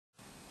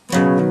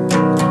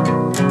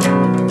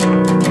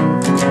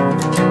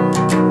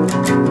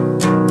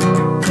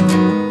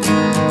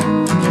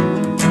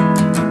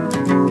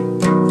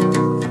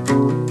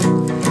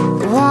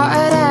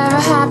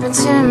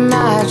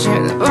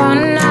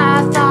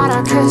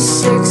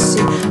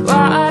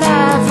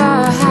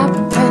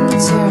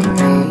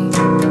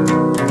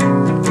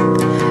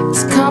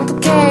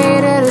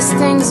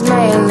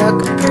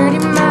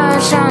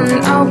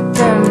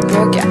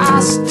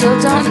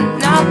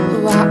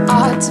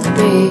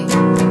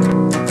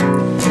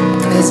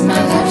Cause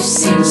my life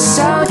seems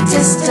so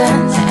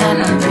distant,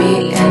 and I'm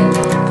being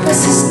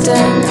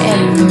persistent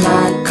in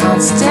my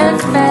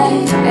constant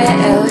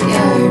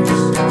failures.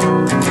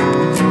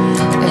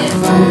 If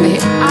only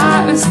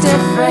I was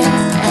different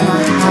and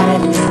my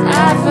heart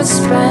had ever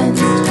spent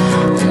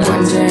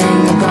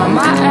wondering about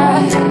my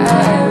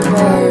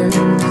errors.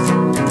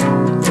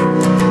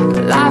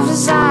 Life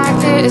is like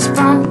this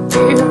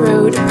bumpy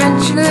road,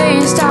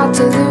 eventually start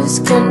to lose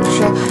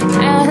control,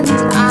 and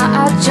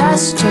I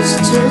just choose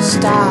to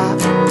stop.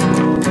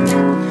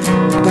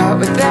 But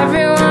with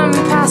everyone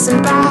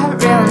passing by,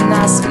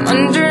 realize I'm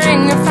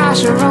wondering if I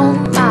should roll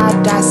my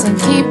dice and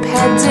keep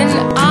heading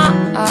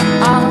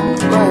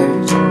onward.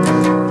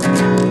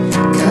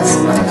 Cause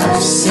my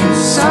life seems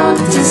so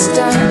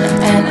distant,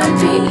 and I'm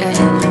being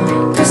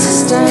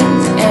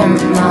persistent in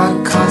my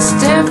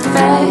constant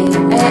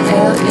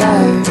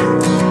failures.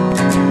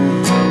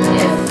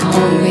 If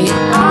only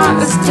I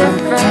was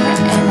different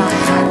and I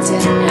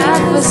hadn't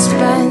ever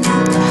spent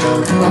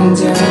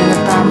wondering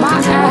about my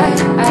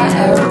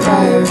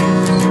errors.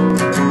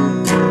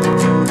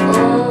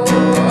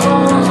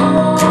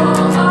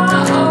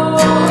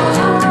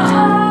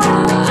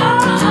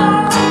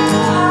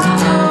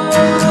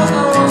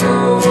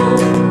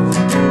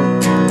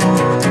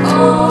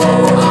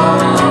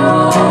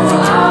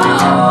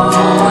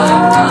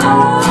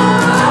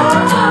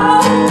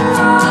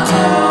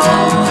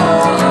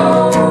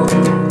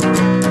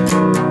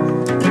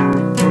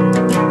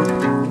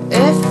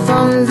 If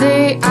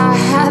only I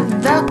had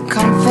the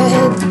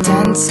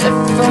confidence. If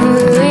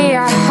only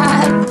I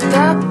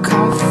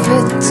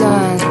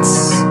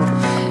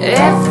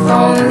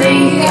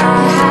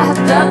had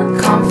the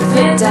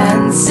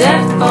confidence.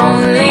 If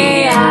only